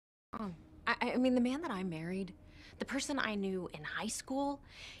I mean, the man that I married, the person I knew in high school,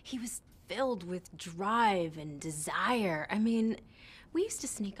 he was filled with drive and desire. I mean, we used to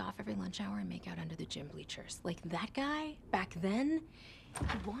sneak off every lunch hour and make out under the gym bleachers. Like that guy, back then,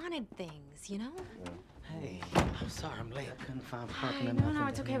 he wanted things, you know? Hey, I'm sorry I'm late. I couldn't find parking. No,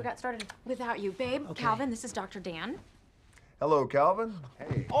 it's okay. We got started without you. Babe, Okay. Calvin, this is Dr. Dan. Hello, Calvin.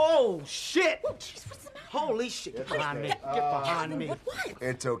 Hey. Oh, shit! Oh, jeez, what's the matter? Holy shit. Get behind me. Get behind Calvin, me. what?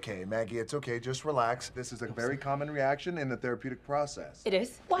 It's okay, Maggie. It's okay. Just relax. This is a very common reaction in the therapeutic process. It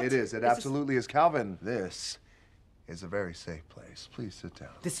is? What? It is. It absolutely is. Calvin, this is a very safe place. Please sit down.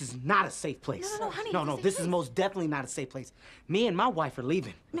 This is not a safe place. No, honey, No, it's a this safe is most definitely not a safe place. Me and my wife are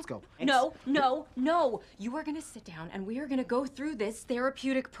leaving. Let's go. No. You are gonna sit down and we are gonna go through this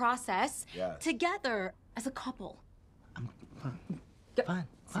therapeutic process Yes. together as a couple. I'm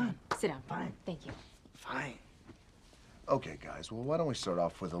fine. Sit down. Fine. Thank you. Fine. Okay, guys. Well, why don't we start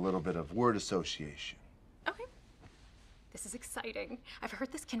off with a little bit of word association? Okay. This is exciting. I've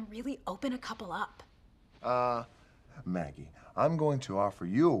heard this can really open a couple up. Maggie, I'm going to offer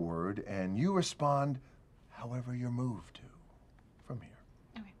you a word, and you respond however you're moved to. From here.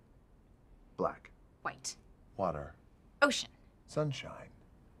 Okay. Black, White. water, Ocean. sunshine.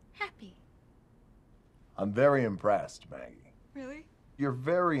 Happy. I'm very impressed, Maggie. Really? You're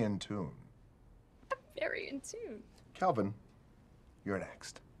very in tune. Very in tune. Calvin, you're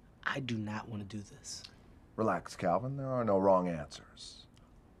next. I do not want to do this. Relax, Calvin. There are no wrong answers.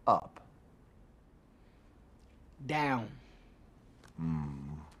 Up. Down.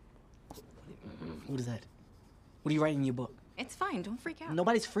 What is that? What are you writing in your book? It's fine. Don't freak out.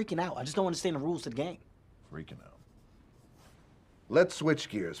 Nobody's freaking out. I just don't understand the rules to the game. Freaking out. Let's switch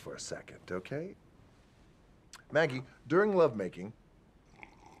gears for a second, okay? Maggie, during lovemaking,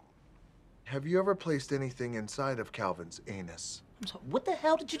 have you ever placed anything inside of Calvin's anus? I'm sorry, what the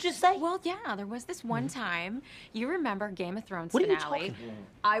hell did you just say? Well, yeah, there was this one time. You remember Game of Thrones What are you finale. talking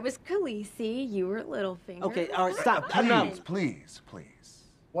I was Khaleesi, you were Littlefinger. Okay, all right, stop. Please.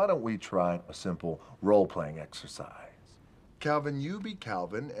 Why don't we try a simple role-playing exercise? Calvin, you be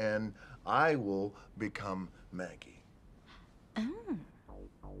Calvin, and I will become Maggie.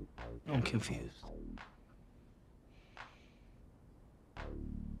 I'm confused.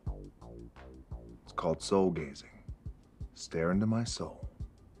 It's called soul gazing. Stare into my soul,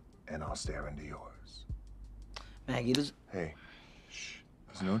 and I'll stare into yours. Maggie, this... Hey, shh.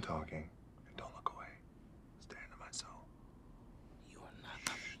 There's no talking, and don't look away. Stare into my soul. You are not...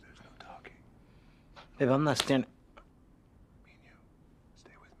 Shh, there's no talking. Babe, I'm not staring... Me and you,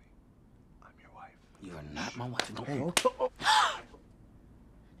 stay with me. I'm your wife. You are not my wife. Don't... Hey.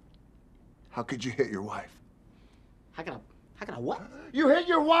 How could you hit your wife? How can I what? You hit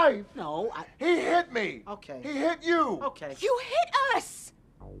your wife! No, He hit me! Okay. He hit you! Okay. You hit us!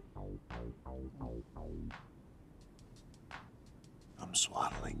 I'm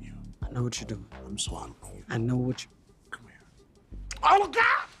swaddling you. I know what you're doing. I'm swaddling you. I know what you... Come here. Oh,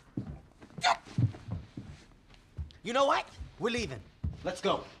 God! You know what? We're leaving. Let's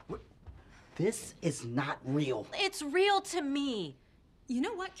go. This is not real. It's real to me. You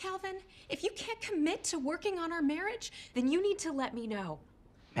know what, Calvin? If you can't commit to working on our marriage, then you need to let me know.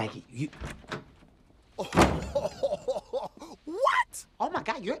 Maggie, you... What? Oh, my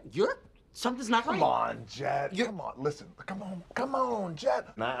God, you're... Something's not right. Come on, Jet. Come on. Listen, come on, Jet.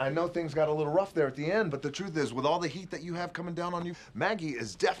 I know things got a little rough there at the end, but the truth is, with all the heat that you have coming down on you, Maggie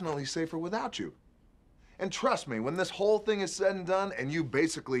is definitely safer without you. And trust me, when this whole thing is said and done, and you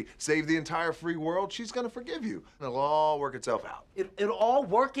basically save the entire free world, she's gonna forgive you. It'll all work itself out. It'll all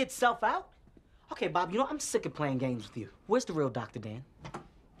work itself out? Okay, Bob, you know, I'm sick of playing games with you. Where's the real Dr. Dan?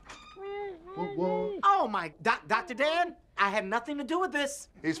 What? Oh, my... Dr. Dan? I had nothing to do with this.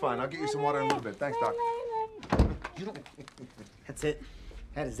 He's fine. I'll get you some water in a little bit. Thanks, Doc. You don't... That's it.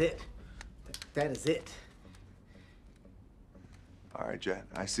 That is it. That is it. All right, Jet.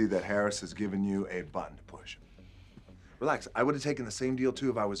 I see that Harris has given you a button to push. Relax. I would have taken the same deal, too,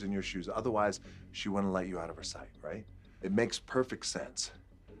 if I was in your shoes. Otherwise, she wouldn't let you out of her sight, right? It makes perfect sense.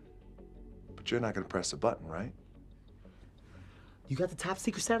 But you're not going to press a button, right? You got the top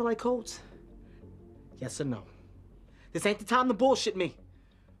secret satellite codes? Yes or no? This ain't the time to bullshit me.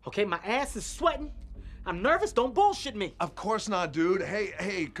 Okay, my ass is sweating. I'm nervous. Don't bullshit me. Of course not, dude.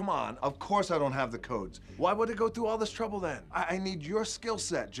 Hey, come on. Of course I don't have the codes. Why would it go through all this trouble then? I need your skill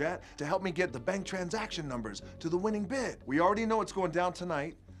set, Jet, to help me get the bank transaction numbers to the winning bid. We already know what's going down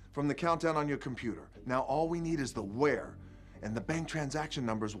tonight from the countdown on your computer. Now all we need is the where, and the bank transaction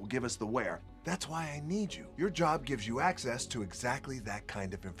numbers will give us the where. That's why I need you. Your job gives you access to exactly that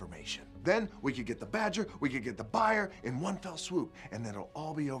kind of information. Then we could get the badger, we could get the buyer in one fell swoop, and then it'll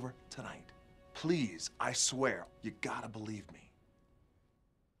all be over tonight. Please, I swear, you gotta believe me.